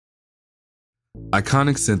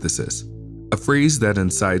Iconic synthesis, a phrase that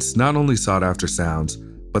incites not only sought-after sounds,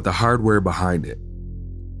 but the hardware behind it.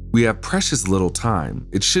 We have precious little time.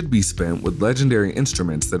 It should be spent with legendary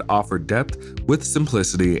instruments that offer depth with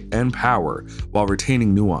simplicity and power while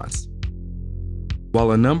retaining nuance.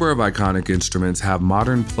 While a number of iconic instruments have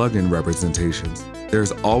modern plug-in representations,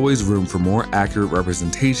 there's always room for more accurate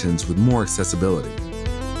representations with more accessibility.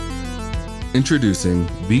 Introducing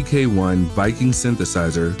VK-1 Viking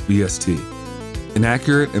Synthesizer VST, an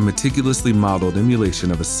accurate and meticulously modeled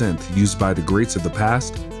emulation of a synth used by the greats of the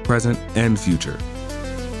past, present, and future.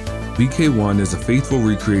 VK-1 is a faithful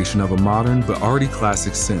recreation of a modern but already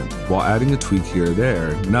classic synth, while adding a tweak here or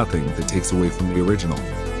there, nothing that takes away from the original.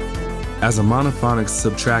 As a monophonic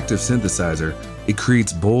subtractive synthesizer, it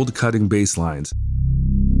creates bold cutting bass lines,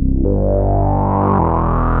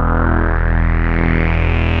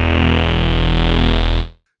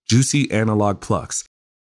 juicy analog plucks,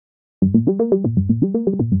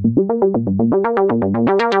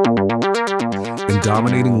 and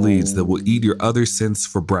dominating leads that will eat your other synths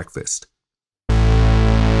for breakfast.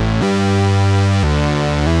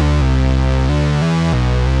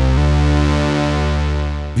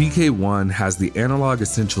 VK-1 has the analog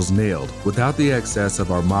essentials nailed without the excess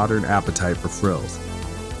of our modern appetite for frills.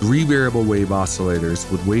 3 variable wave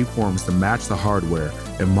oscillators with waveforms to match the hardware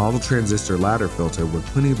and model transistor ladder filter with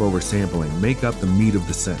plenty of oversampling make up the meat of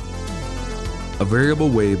the synth. A variable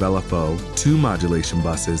wave LFO, 2 modulation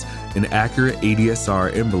buses, and accurate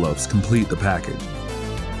ADSR envelopes complete the package.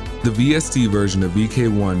 The VST version of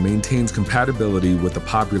VK-1 maintains compatibility with the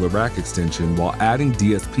popular rack extension while adding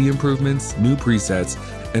DSP improvements, new presets,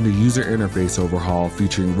 and a user interface overhaul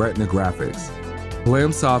featuring Retina graphics.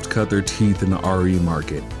 Blamsoft cut their teeth in the RE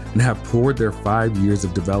market and have poured their 5 years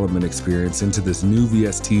of development experience into this new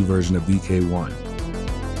VST version of VK-1.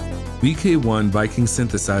 VK-1 Viking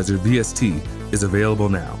Synthesizer VST is available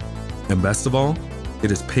now. And best of all,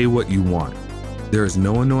 it is pay what you want. There is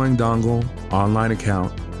no annoying dongle, online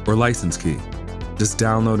account, or license key. Just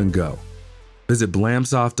download and go. Visit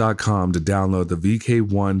blamsoft.com to download the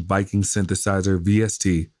VK-1 Viking Synthesizer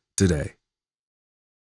VST today.